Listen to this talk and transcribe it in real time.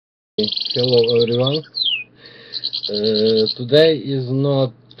Hello everyone. Today is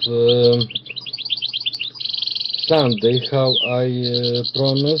not Sunday, how I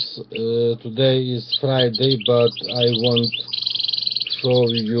promise. Today is Friday, but I want show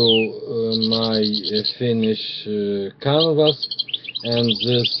you my finish canvas, and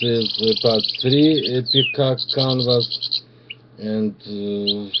this is part 3 Peacock canvas, and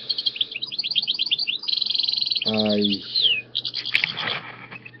I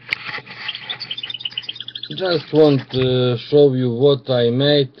just want to show you what I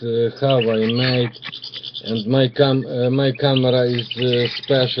made, how I made, and my camera is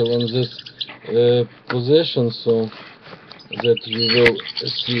special on this position, so that you will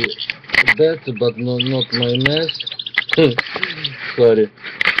see better, but not my mess. Sorry,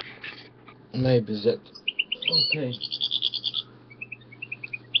 maybe that. Okay.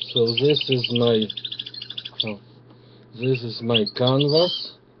 So this is my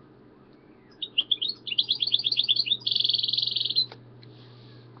canvas.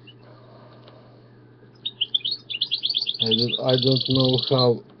 I don't know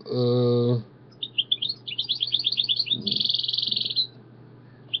how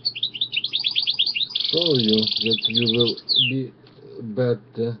show you that you will be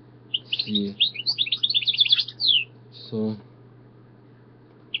better see. So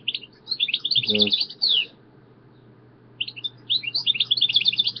just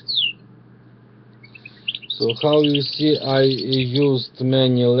how you see, I used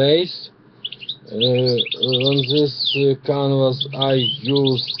many lace. On this canvas I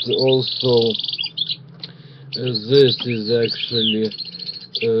used also this is actually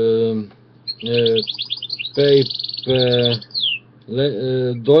paper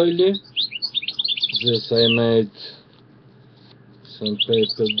doily. This I made some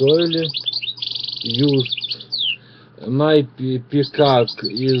paper doily. Used my peacock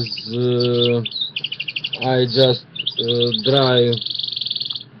is I just dry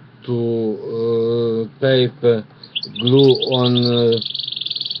to paper glue on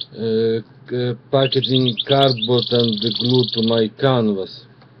packaging cardboard and glue to my canvas.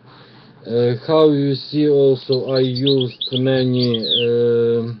 How you see, also I used many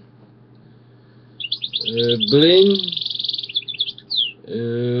bling.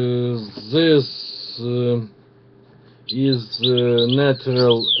 This is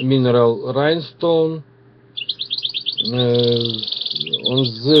natural mineral rhinestone. On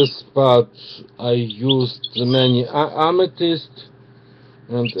this part I used many amethyst,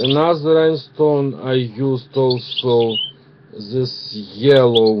 and another rhinestone I used also this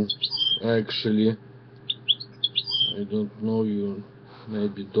yellow. Actually, I don't know, you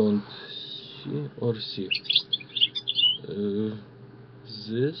maybe don't see or see.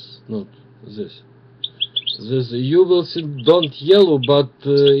 Not this. This you will see don't yellow, but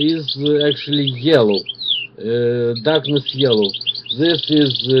is actually yellow. Darkness yellow. This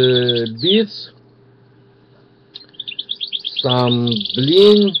is beads, some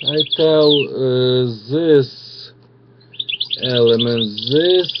bling, I tell, this element,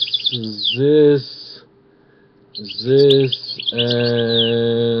 this,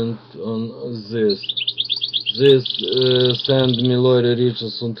 and on this send me Lori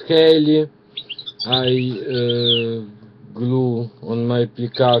Richards and Haley. I glue on my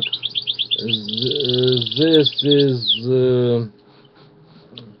peacock. This is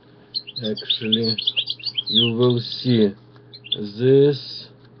actually, you will see this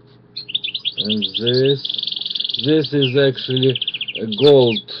and this is actually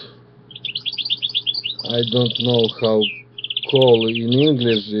gold. I don't know how call in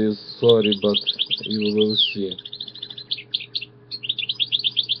English is, sorry, but you will see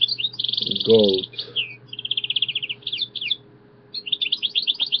gold.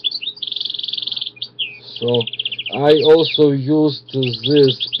 So I also used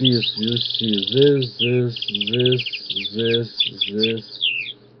this piece, you see, this,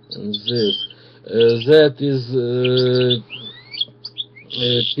 and this. That is a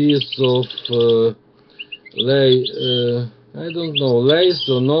piece of I don't know, lace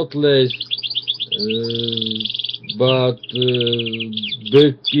or not lace, but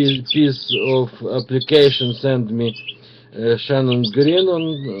big piece of application sent me Shannon Green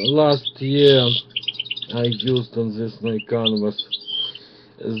on last year. I used on this my canvas.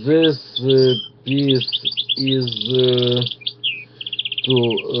 This piece is to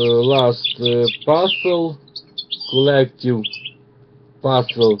last puzzle, collective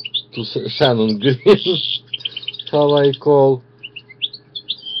puzzle to Shannon Green, how I call.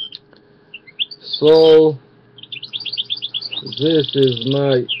 So this is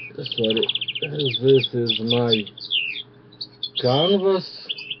my canvas.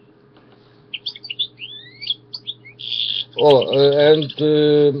 Oh, and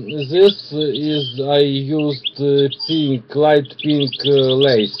this is I used pink, light pink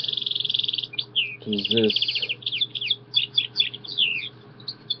lace to this.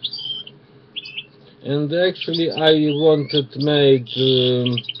 And actually I wanted made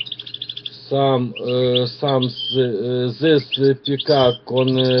this peacock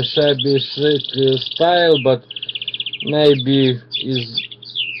on shabby chic style, but maybe is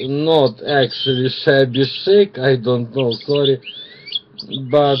not actually shabby chic, I don't know, sorry,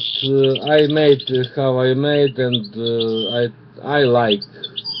 but I made how I made, and I like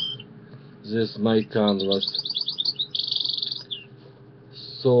this my canvas.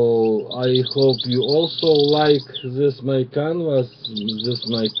 So I hope you also like this my canvas, this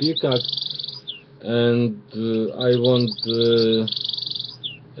my peacock, and I want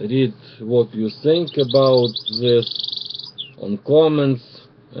read what you think about this on comments.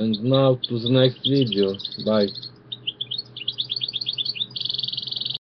 And now to the next video. Bye.